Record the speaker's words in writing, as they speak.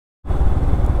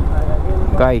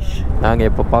Guys நாங்கள்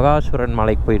இப்போ பகாசுரன்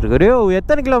மலைக்கு போயிட்டுருக்கோம்.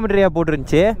 எத்தனை கிலோமீட்டரியா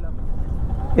போட்டுருந்துச்சு?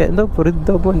 எந்த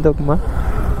பொருத்தப்போ இந்தோக்குமா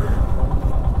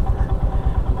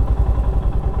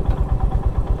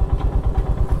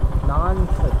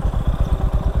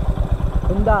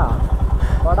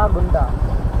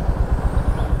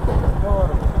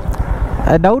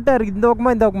டவுட்டாக இருக்குது. இந்த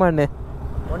பக்கமா இந்த பக்கமான்னு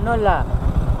ஒன்றும் இல்லை.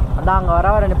 அதான் அங்கே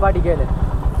வர நிப்பாட்டி கேளு.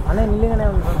 அண்ணா இல்லைங்கண்ணே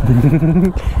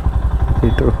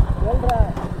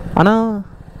அண்ணா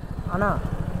அண்ணா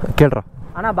கேள்றா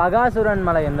அண்ணா பகாசுரன்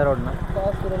மலை எந்த ரோடுண்ணா?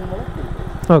 பகாசுரன் மலை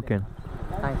ஓகே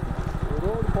தேங்க்ஸ்.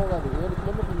 ரோடு போகாது 7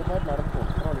 கிலோமீட்டர் இந்த மாதிரி நடக்கும்.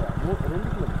 2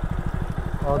 கிலோமீட்டர்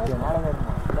ஓகே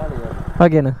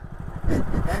ஓகேண்ணா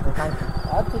தேங்க்ஸ்.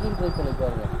 ஆக்சிஜன் ட்ரை பண்ணி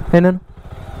பாருங்க. என்னண்ணா?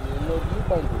 இன்னொரு வியூ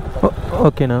பாயிண்ட்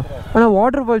ஓகேண்ணா. அண்ணா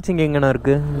வாட்டர் ஃபால்ஸ் இங்கே எங்கண்ணா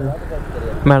இருக்குது?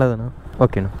 மேலே தானே?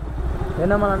 ஓகேண்ணா.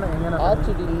 என்ன மலைண்ணா? எங்கண்ணா?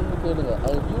 ஆக்சிஜன் கேளுங்க.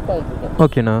 அது வியூ பாயிண்ட் இருக்கு.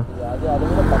 ஓகேண்ணா. அதை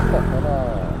விட பக்கம். ஏன்னா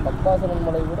பக்காசுரன்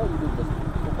மலை விட இது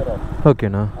சூப்பராக இருக்கும்.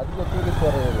 ஓகேண்ணா. அதிக டூரிஸ்ட்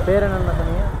வர பேர் என்னென்ன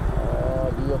சொன்னீங்க?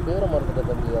 ஐயோ பேரை மறந்துட்ட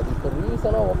தம்பி. அது இப்போ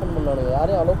ரீசனாக ஓப்பன் பண்ணானுங்க.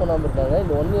 யாரையும் அலோவ் பண்ணாமல் இருக்காங்க.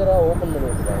 இந்த 1 இயராக ஓப்பன் பண்ணி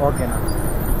வச்சுருக்காங்க. ஓகேண்ணா.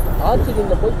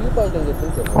 ஆக்சிஜனில் போய் வியூ பாயிண்ட் எங்கே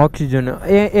இருக்குன்னு ஆக்சிஜன்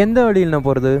எந்த வழியில்ண்ணா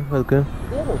போகிறது அதுக்கு?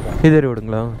 இதே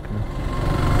ரோடுங்களா?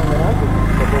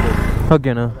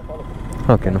 ஓகேண்ணா.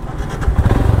 ஓகேண்ணா.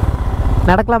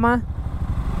 நடக்கலாமா?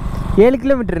 7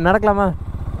 கிலோமீட்டர் நடக்கலாமா?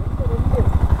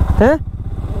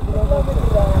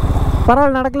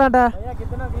 பரவாயில்ல நடக்கலாம்டா.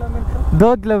 2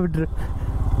 கிலோமீட்டர்.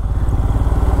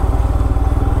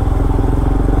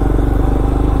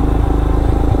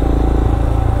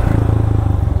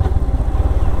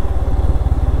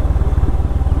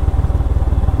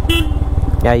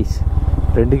 கைஸ்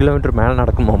 2 கிலோமீட்டர் மேலே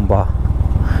நடக்குமாம்பா.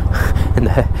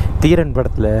 இந்த தீரன்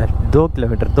படத்தில்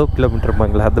 2 கிலோமீட்டர்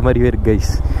பாங்களா அந்த மாதிரியே இருக்கு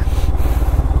கைஸ்.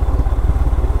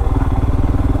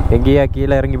 எங்கேயா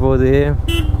கீழே இறங்கி போகுது?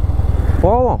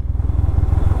 போவோம்.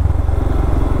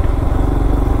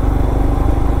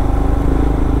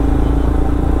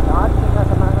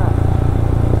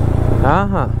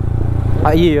 ஆஹா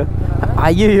ஐயோ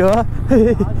ஐயோ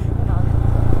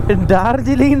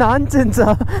டார்ஜிலிங் நான்சென்ஸா?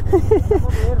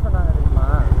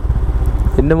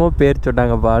 என்னமோ பேர்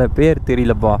சொன்னாங்கப்பா. பேர்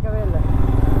தெரியலப்பா.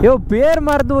 ஐயோ பேர்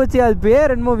மறந்து போச்சு. அது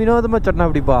பேர் என்னமோ வினோதமா சொன்னா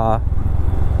அப்படிப்பா.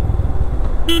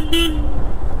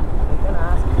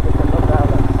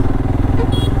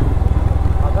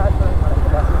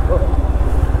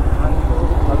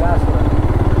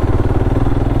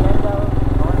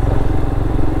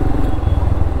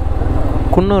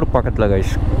 குன்னூர் பக்கத்தில்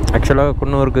கைஸ். ஆக்சுவலாக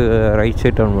குன்னூருக்கு ரைட்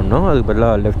சைட் டர்ன் பண்ணோம். அதுக்கு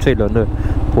பதிலாக லெஃப்ட் சைடில் வந்து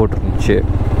போட்டிருந்துச்சு.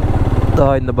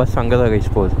 இந்த பஸ் அங்கே தான் கைஸ்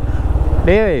போகுது.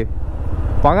 டேய்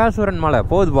பகாசுரன் மலை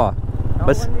போகுதுப்பா.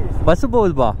 Bus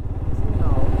போகுதுப்பா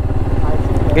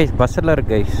guys. பஸ்ஸெல்லாம்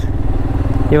இருக்கு கைஸ்.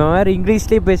 இவன் வேறு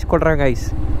இங்கிலீஷ்லேயே பேசி கொள்கிறான் கைஸ்.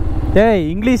 டேய்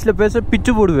இங்கிலீஷில் பேச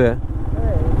பிச்சு போடுவேன்.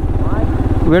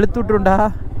 வெளுத்து விட்ருண்டா.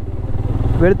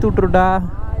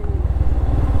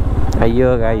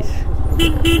 ஐயோ கைஸ்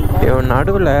இவன்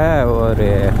நடுவில் ஒரு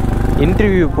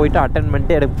இன்டர்வியூ போயிட்டு அட்டன்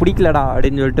பண்ணிட்டு எனக்கு பிடிக்கலடா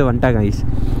அப்படின்னு சொல்லிட்டு வந்துட்டாங்க கைஸ்.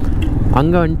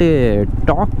 அங்கே வந்துட்டு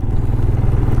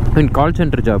கால்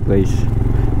சென்டர் ஜாப் கைஸ்.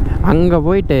 அங்கே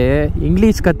போயிட்டு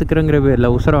இங்கிலீஷ் கற்றுக்குறங்கிற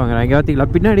பேரில் உசர வாங்குறான். இங்கே பார்த்தீங்களா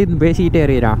பின்னாடி இருந்து பேசிக்கிட்டே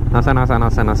இருக்கிறான்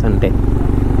நசன்ட்டு.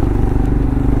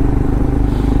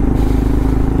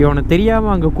 இவனை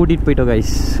தெரியாமல் அங்கே கூட்டிகிட்டு போயிட்டோம்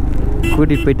கைஸ்.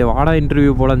 கூட்டிகிட்டு போயிட்டு வாடா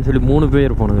இன்டர்வியூ போகலான்னு சொல்லி 3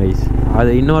 பேர் போனோம் கைஸ். அது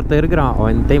இன்னொருத்தர் இருக்கிறான்.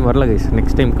 அவன் இந்த டைம் வரல கைஸ்.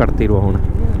 நெக்ஸ்ட் டைம் கடத்திடுவான் அவனை.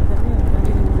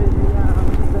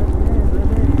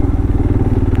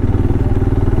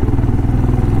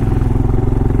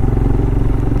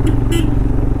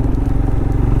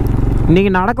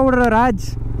 இன்னைக்கு நடக்க விடுற ராஜ்.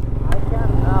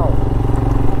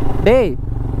 டேய்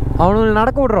அவனுக்கு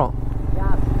நடக்க விடுறோம்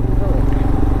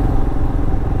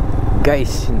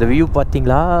கைஸ். இந்த வியூ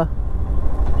பார்த்தீங்களா?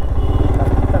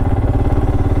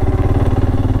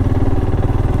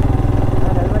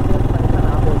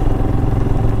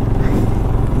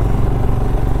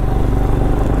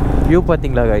 வியூ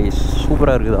பார்த்தீங்களா கைஸ்?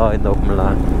 சூப்பராக இருக்குதா இந்த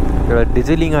பக்கம்லாம்?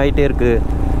 டிசிலிங் ஆகிட்டே இருக்குது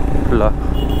ஃபுல்லாக.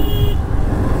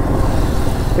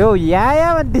 யோ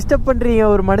ஏன் வந்து டிஸ்டர்ப் பண்ணுறீங்க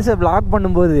ஒரு மனுஷன் வ்ளாக்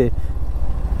பண்ணும்போது?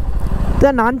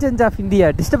 இதுதான் நான்சென்ஸ் ஆஃப் இந்தியா.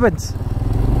 டிஸ்டர்பன்ஸ்.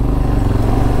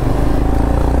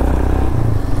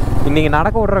 இன்றைக்கி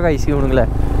நடக்க விட்ற கைஸ். இவனுங்களை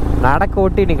நடக்க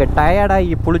விட்டு இன்றைக்கி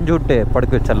டயர்டாகி புழிஞ்சு விட்டு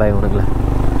படுக்க வச்சிடலாம் இவனுங்களை.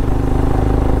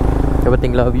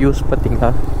 பார்த்தீங்களா வியூஸ்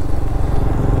பார்த்தீங்களா?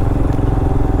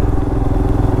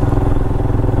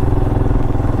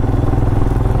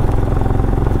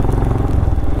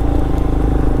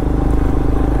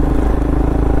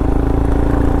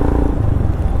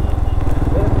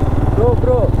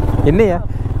 என்னையா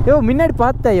யோ முன்னாடி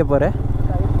பார்த்தாயா போகிற?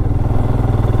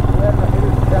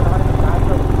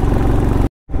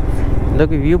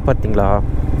 இந்த வியூ பார்த்தீங்களா?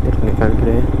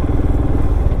 காமிக்கிறேன்.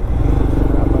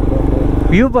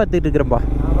 வியூ பார்த்துட்டு இருக்கிறேன்ப்பா.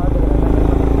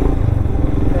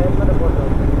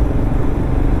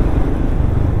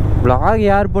 vlog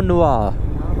யார் பண்ணுவா?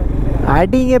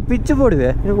 அடிங்க பிச்சு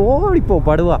போடுவேன். ஓடி போ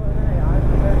படுவா.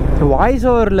 வாய்ஸ்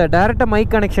ஓவரில் டேரெக்டாக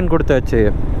மைக் கனெக்ஷன் கொடுத்தாச்சு.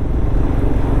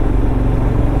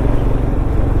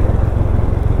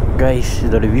 கைஸ்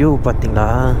இதோட வியூ பார்த்தீங்களா?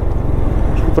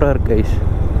 சூப்பராக இருக்கு கைஸ்.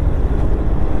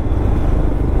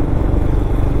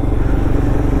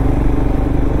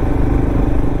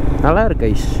 நல்லா இருக்கு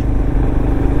கைஸ்.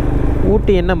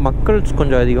 ஊட்டி என்ன மக்கள்ஸ்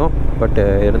கொஞ்சம் அதிகம், பட்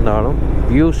இருந்தாலும்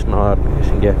வியூஸ் நல்லா இருக்கு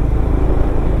கைஸ். இங்கே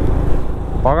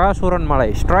பகாசுரன் மலை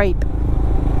ஸ்ட்ரைட்.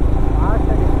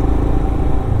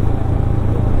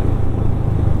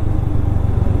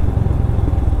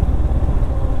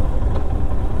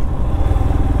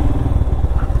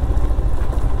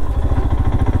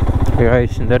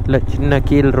 கைஸ் இந்த இடத்துல சின்ன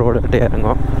கீழ் ரோடு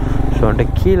இறங்கும். ஸோ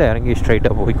வந்துட்டு கீழே இறங்கி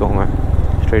ஸ்ட்ரைட்டாக போய்க்கோங்க.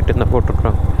 ஸ்ட்ரைட்டு இருந்தால்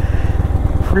போட்டிருக்குறோம்.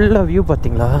 ஃபுல்லாக வியூ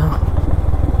பார்த்தீங்களா?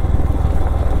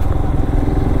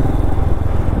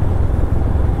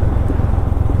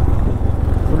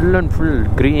 Full and full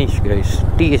greenish guys.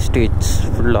 Tea estates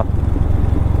ஃபுல்லாக.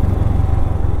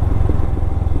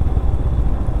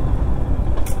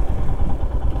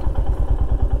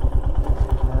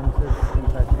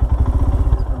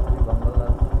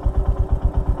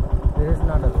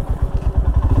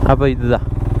 அப்போ இதுதான்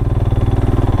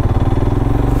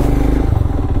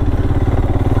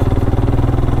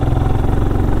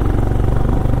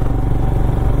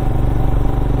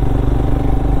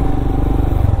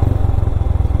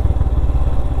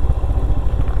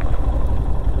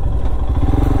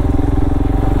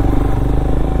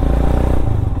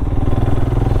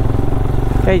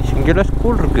கைஸ். இங்கெல்லாம்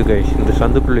ஸ்கூல் இருக்குது கைஸ் இந்த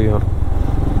சந்துக்குள்ளேயும்.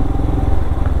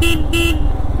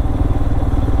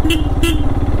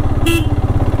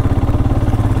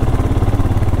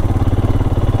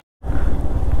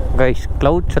 கைஸ்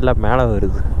க்ளவுட்ஸ் எல்லாம் மேலே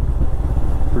வருது.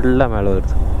 ஃபுல்லாக மேலே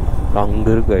வருது.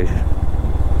 அங்கே இருக்கு கைஸ்.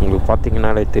 உங்களுக்கு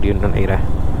பார்த்தீங்கன்னாலே தெரியும்னு நினைக்கிறேன்.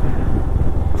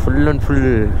 ஃபுல் அண்ட் ஃபுல்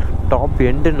டாப்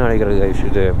எண்டுன்னு நினைக்கிறது கைஸ்.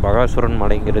 இது பகாசுரன்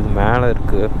மலைங்கிறது மேலே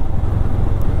இருக்குது.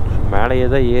 மேலேயே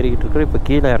தான் ஏறிக்கிட்டு இருக்கிற. இப்போ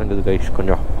கீழே இறங்குது கைஸ்.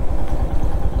 கொஞ்சம்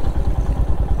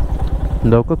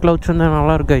இந்த பக்கம் க்ளவுட்ஸ் வந்து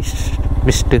நல்லா இருக்கு கைஸ்.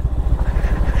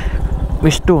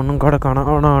 மிஸ்ட்டு ஒன்றும் கூட காணும்.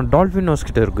 ஆனால் டால்ஃபின் ஹவுஸ்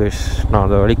கிட்டே இருக்கு கைஸ். நான்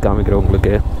அதை வழி காமிக்கிறேன்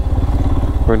உங்களுக்கு.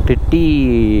 வந்துட்டு டீ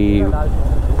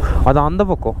அது அந்த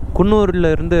பக்கம் குன்னூரில்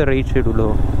இருந்து ரைட் சைடு உள்ள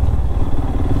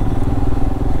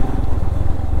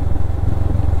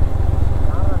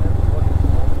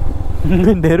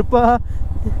நெருப்பா.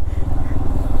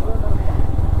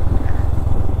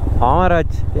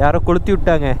 ஆமராஜ் யாரோ கொளுத்தி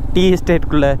விட்டாங்க டீ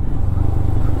எஸ்டேட்குள்ளே.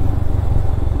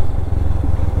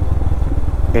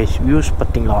 கைஸ் வியூஸ்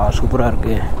பார்த்தீங்களா? சூப்பராக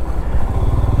இருக்குது.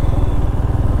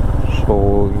 ஸோ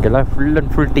இங்கெல்லாம் ஃபுல்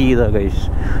அண்ட் ஃபுல் டீ தான் கைஸ்.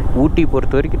 ஊட்டி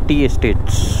பொறுத்த வரைக்கும் டீ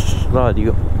எஸ்டேட்ஸ் தான்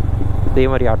அதிகம். அதே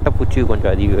மாதிரி அட்டைப்பூச்சி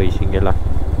கொஞ்சம் அதிகம் கைஸ் இங்கெல்லாம்.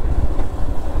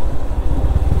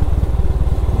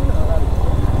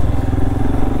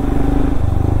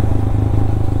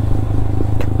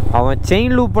 அவன்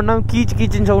செயின் லூப் பண்ணாமல் கீச்சு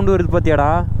கீச்சுன்னு சவுண்டு வருது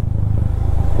பார்த்தியாடா?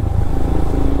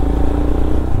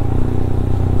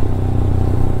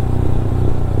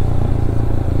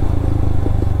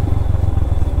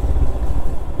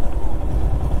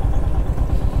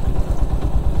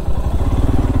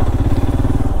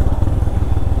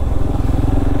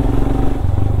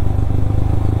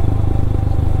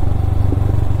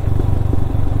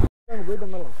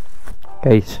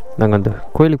 கைஸ் நாங்கள் அந்த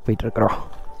கோயிலுக்கு போயிட்டுருக்குறோம்.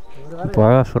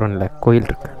 பகாசுரனில் கோயில்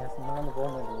இருக்கு.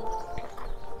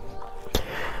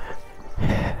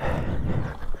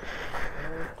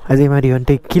 அதே மாதிரி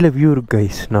வந்துட்டு கீழே வியூ இருக்கு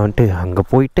கைஸ். நான் வந்துட்டு அங்கே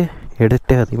போயிட்டு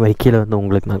எடுத்து அதே மாதிரி கீழே வந்து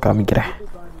உங்களுக்கு நான் காமிக்கிறேன்.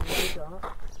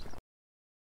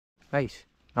 கைஸ்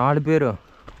 4 பேரும்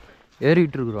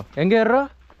ஏறிக்கிட்டு இருக்கிறோம். எங்கே ஏறுறோம்?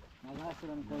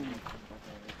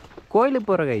 கோயிலுக்கு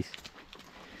போகிற கைஸ்.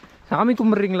 சாமி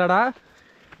கும்பிட்றீங்களாடா?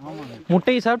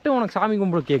 முட்டையை சாப்பிட்டு உனக்கு சாமி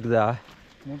கும்பிட கேட்குதா?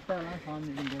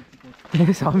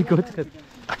 சாமி கோச்சு.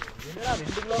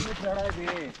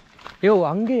 யோ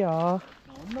அங்கேயா?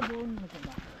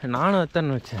 நானும்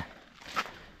அத்தான்னு வச்சேன்.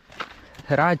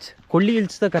 ராஜ் கொல்லி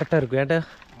ஹில்ஸ் தான் கரெக்டாக இருக்கும் ஏன்டா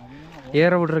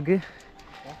ஏற விடுறதுக்கு.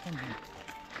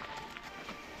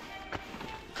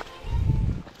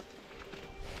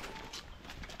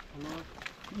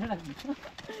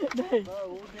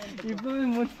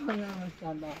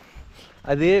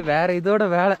 அது வேற இதோட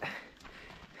வேலை.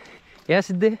 ஏன்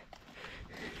சித்து?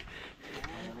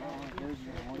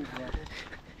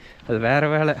 அது வேற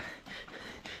வேலை.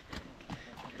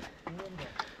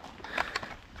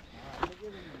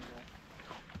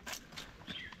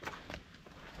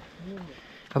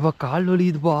 அப்பா கால்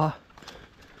வலிக்குதுப்பா.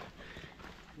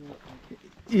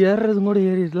 ஏறுறதும் கூட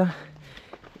ஏறிடலாம்.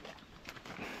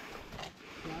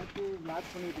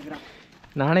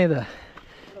 நானே தான்.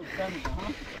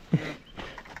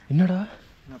 என்னடா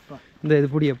இந்த இது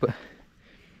பிடி அப்ப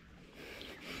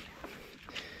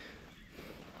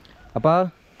அப்பா.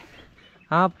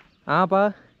 ஆப்பா.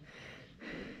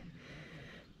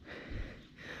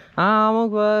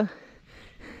 ஆமாப்பா.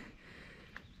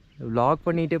 வ்ளாக்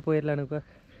பண்ணிகிட்டே போயிடலானுப்பா.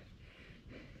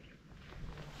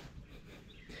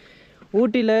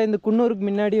 ஊட்டியில் இந்த குன்னூருக்கு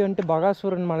முன்னாடி வந்துட்டு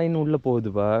பகாசுரன் மலைன்னு உள்ளே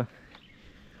போகுதுப்பா.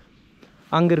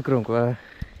 அங்கே இருக்கிறோம்ப்பா.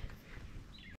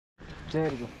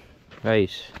 சரிப்பா.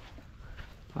 ரைஸ்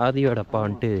ஆதியோட அப்பா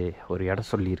வந்துட்டு ஒரு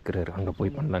இடம் சொல்லியிருக்கிறாரு, அங்கே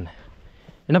போய் பண்ணலான்னு.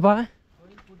 என்னப்பா?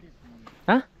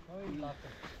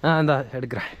 இந்தா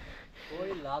எடுக்கிறேன்.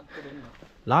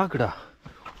 லாக்குடா,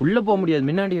 உள்ளே போக முடியாது,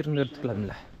 முன்னாடி இருந்து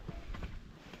எடுத்துக்கலாம்ல.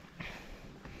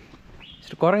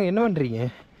 சரி குரங்கு என்ன பண்ணுறீங்க?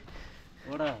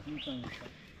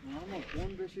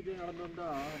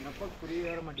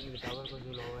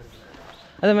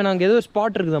 அதே மாதிரி நாங்கள் ஏதோ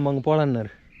ஸ்பாட் இருக்குதாம்மா, அங்கே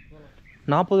போகலான்னாரு.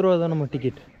 40 ரூபா தான் நம்ம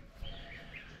டிக்கெட்.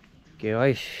 ஓகே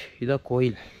வாய்ஸ், இதான்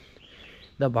கோயில்.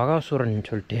 இதான் பகாசுரன்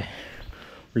சொல்லிட்டு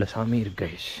உள்ள சாமி இருக்கு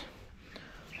கைஸ்.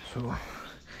 ஸோ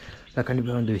நான்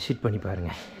கண்டிப்பாக வந்து விசிட் பண்ணி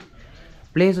பாருங்கள்.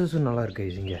 பிளேசஸும் நல்லா இருக்கு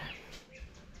கைஸ் இங்கே.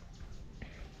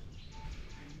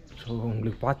 ஸோ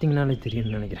உங்களுக்கு பார்த்தீங்கன்னாலே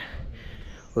தெரியும்னு நினைக்கிறேன்.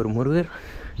 ஒரு முருகர்,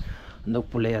 அந்த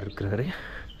பிள்ளையார் இருக்கிறாரு.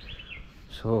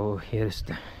 So here is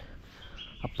the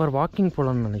Appar. Walking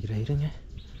போகலான்னு நினைக்கிறேன், இருங்க.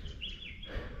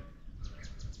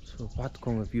 ஸோ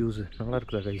பார்த்துக்கோங்க, வியூஸு நல்லா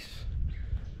இருக்குதா கைஸ்?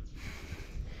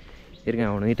 இருங்க,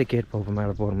 அவனுக்கிட்ட கேட் பார்ப்போம்,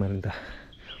 மேலே போகிற மாதிரி இருந்தால்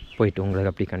போயிட்டு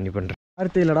உங்களுக்கு அப்படி கண்டி பண்ணுறேன்.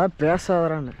 வார்த்தை இல்லைடா,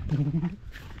 பேசாதரான்னு.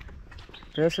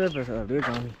 பேசவே பேசாத, அப்படியே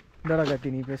காமி. இந்தடா கத்தி,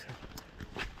 நீ பேச.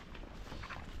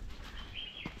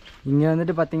 இங்கே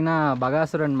வந்துட்டு பார்த்தீங்கன்னா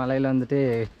பகாசுரன் மலையில் வந்துட்டு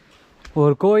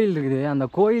ஒரு கோயில் இருக்குது. அந்த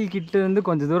கோயில்கிட்ட வந்து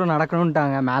கொஞ்சம் தூரம்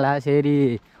நடக்கணுன்ட்டாங்க மேலே. சரி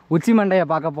உச்சி மண்டையை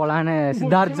பார்க்க போகலான்னு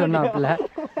சித்தார்த் சொன்னாப்புல.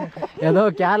 ஏதோ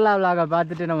கேரளா விலாக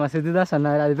பார்த்துட்டு நம்ம சித்து தான்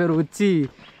சொன்னார், அது பேர் உச்சி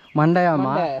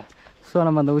மண்டையாமா. ஸோ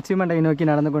நம்ம அந்த உச்சி மண்டையை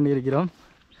நோக்கி நடந்து கொண்டு இருக்கிறோம்.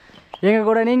 எங்கள்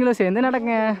கூட நீங்களும் சேர்ந்து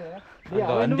நடங்க.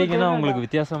 வந்தீங்கன்னா உங்களுக்கு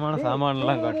வித்தியாசமான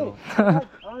சாமான்லாம் காட்டுவோம்.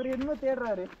 அவர் என்ன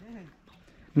தேடுறாரு?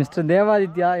 மிஸ்டர்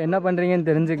தேவாதித்யா என்ன பண்ணுறீங்கன்னு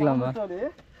தெரிஞ்சுக்கலாமா?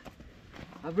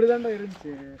 அப்படிதான்டா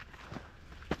இருந்துச்சு.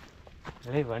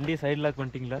 வண்டி சைட் லாக்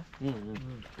பண்ணிட்டீங்களா?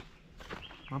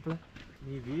 மாப்பிள்ள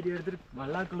நீ வீடியோ எடுத்துட்டு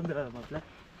நல்லா குளிந்துடாத மாப்பிள்ள.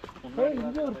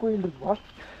 இங்கே ஒரு கோயில் இருக்குப்பா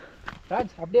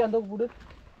ராஜ், அப்படியே அந்த கூடு.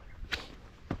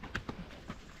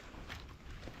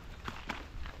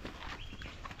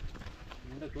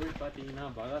 இந்த கோயில் பார்த்தீங்கன்னா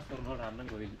பகாசுரனோட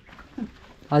அண்ணன் கோயில்.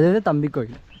 அது வந்து தம்பி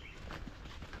கோயில்.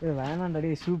 வேணாண்டாடி,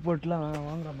 ஷூ போட்டுலாம்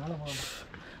வாங்குற மேலே போகலாம்.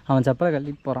 அவன் செப்பலை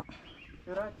கட்டிட்டு போகிறான்.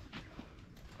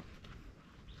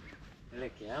 இல்லை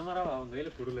கேமரா அவன்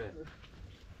கையில் கொடுல.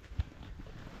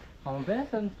 அவன் பேச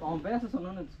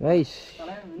சொன்னான்னு ரைஸ்.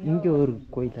 இங்கே ஒரு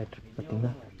கோயில் ஆகிட்டு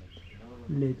பார்த்தீங்கன்னா,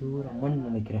 இல்லை இது ஒரு அம்மன்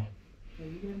நினைக்கிறேன்.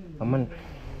 அம்மன்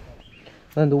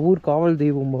அந்த ஊர் காவல்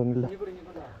தெய்வம் போங்கல்ல,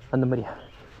 அந்த மாதிரியா.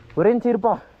 ஒரே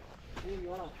இருப்பா.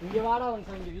 இங்கே வாடா.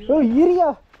 ஓ இரியா,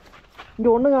 இங்கே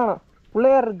ஒன்றும் காணோம்,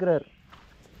 பிள்ளையார் இருக்கிறார்.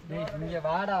 இங்கே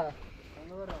வாடா.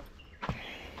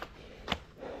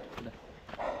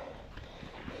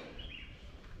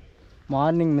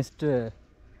 மார்னிங் மிஸ்ட்டு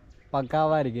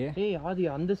பக்காவாக இருக்கு. ஏய் ஆதி,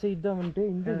 அந்த சைடு தான் வந்துட்டு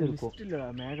இந்த இது இருக்கும். இல்லை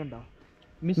மேகண்டா,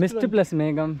 மிஸ்ட் ப்ளஸ்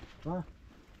மேகம்.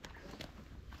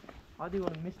 ஆதி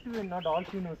ஒரு மிஸ்ட் வேணும்னா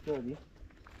டால்ஃபின் வச்சு ஆதி.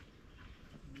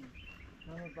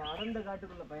 நம்ம இப்போ அடர்ந்த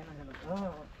காட்டுக்குள்ள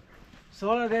பயணம்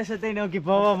சோழ தேசத்தை நோக்கி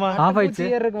போவோமா? ஆஃப் ஆயிடுச்சு.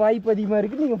 ஏறதுக்கு வாய்ப்பு அதிகமாக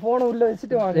இருக்குது. நீங்கள் ஃபோனை உள்ளே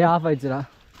வச்சுட்டு வாங்க. ஆஃப் ஆயிடுச்சுடா.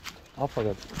 ஆஃப்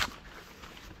ஆகாது.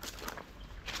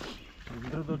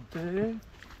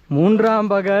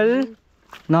 3ஆம் பகல்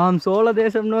நாம் சோழ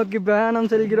தேசம் நோக்கி பயணம்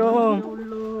செல்கிறோம்.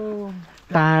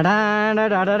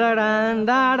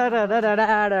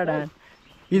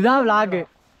 இதுதான் விளாகு.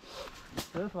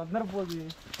 வந்துட போகுது.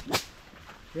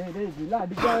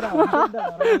 அடிக்காத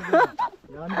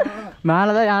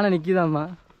மேலதான் யானை நிக்குதாம்மா.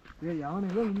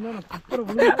 யானைகளும் இன்னும்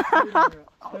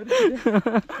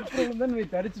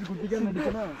தரிச்சிட்டு குட்டிக்கான்னு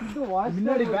நடிச்சனா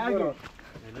முன்னாடி பேக்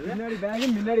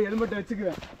முன்னாடி ஹெல்மெட்டை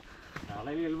வச்சுக்குவேன்.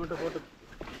 தலையில் ஹெல்மெட்டை போட்டு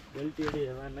பெல்ட் ஏடி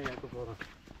எல்லாம் கேட்க போகிறோம்.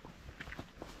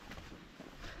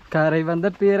 கரை வந்த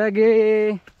பிறகு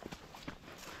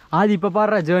ஆதி இப்போ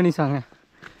பாடுற ஜேர்னி சாங்க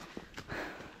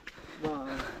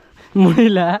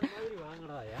முடியல.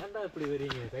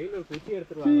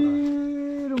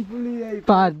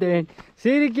 பார்த்தேன்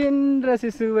சிரிக்கின்ற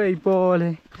சிசுவை போல.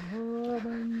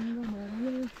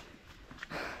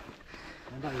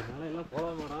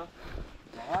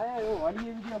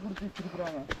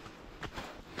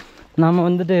 நாம்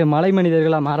வந்துட்டு மலை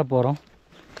மனிதர்களாக மாற போகிறோம்.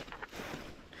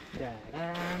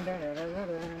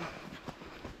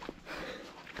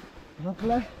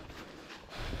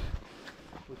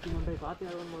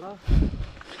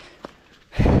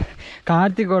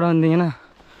 கார்த்திகோட வந்தீங்கன்னா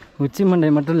உச்சி மண்டை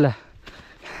மட்டும் இல்லை,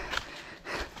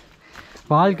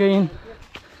 வாழ்க்கையின்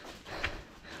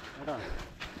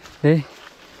ஏய்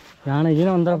யானை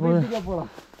கீழே வந்தா போதும்.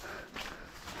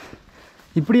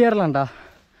 இப்படி ஏறலாம்டா.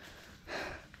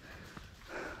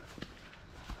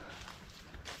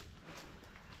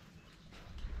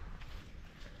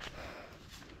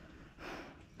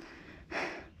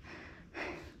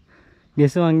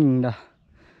 கெஸ் வாங்கிங்கடா,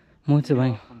 மூச்சு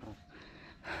வாங்கி.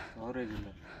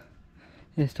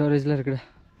 ஸ்டோரேஜில் இருக்குடா.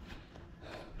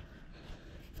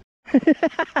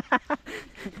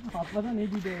 அப்பதான்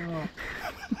நீட்டிட்டு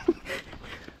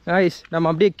கைஸ் நம்ம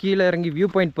அப்படியே கீழே இறங்கி வியூ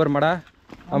பாயிண்ட் போகிறோமாடா.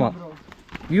 ஆமாம்,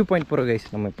 வியூ பாயிண்ட் போகிறோம் கைஸ்.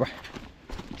 நம்ம இப்போ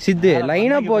சித்து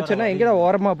லைனாக போச்சுன்னா எங்கேடா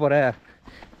ஓரமாக போகிற?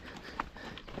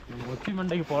 உச்சி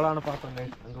மண்டைக்கு போகலான்னு பார்த்தோங்க,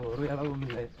 அங்கே ஒரு இடம்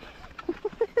இல்லை.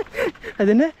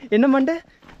 அது என்ன மண்டை?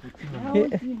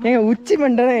 ஏங்க உச்சி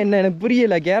மண்டைனா என்ன? எனக்கு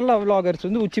புரியல. கேரளா விலாகர்ஸ்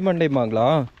வந்து உச்சி மண்டைமாங்களா?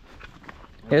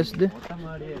 எஸ்.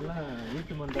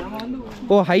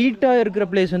 ஓ, ஹைட்டாக இருக்கிற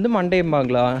பிளேஸ் வந்து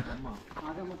மண்டைம்பாங்களா?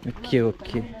 ஓகே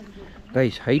ஓகே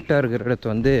கைஸ், ஹைட்டாக இருக்கிற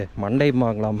இடத்து வந்து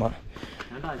மண்டைம்பாங்களாமா.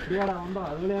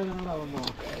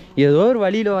 ஏதோ ஒரு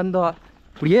வழியில் வந்தோம்,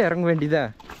 இப்படியே இறங்க வேண்டியதா?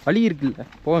 வழி இருக்குல்ல,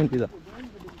 போக வேண்டியதா?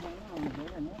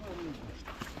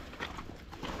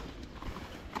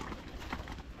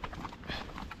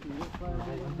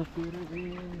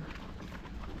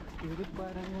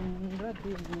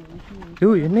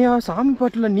 என்னையா சாமி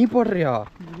பாட்டில் நீ போடுறியா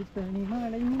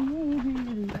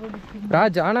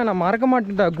ராஜ்? ஆனால் நான் மறக்க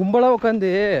மாட்டேன்டா, கும்பலாக உட்காந்து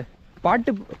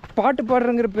பாட்டு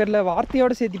பாடுறங்கிற பேரில்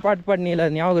வார்த்தையோட சேர்த்து பாட்டு பாடினீல,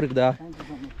 ஞாபகம் இருக்குதா?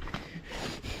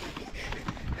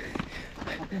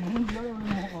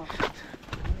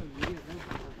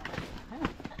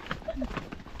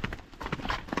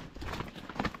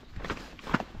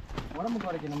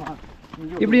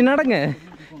 இப்படி நடங்க,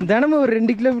 தினமும் ஒரு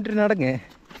 2 கிலோமீட்டர் நடங்க.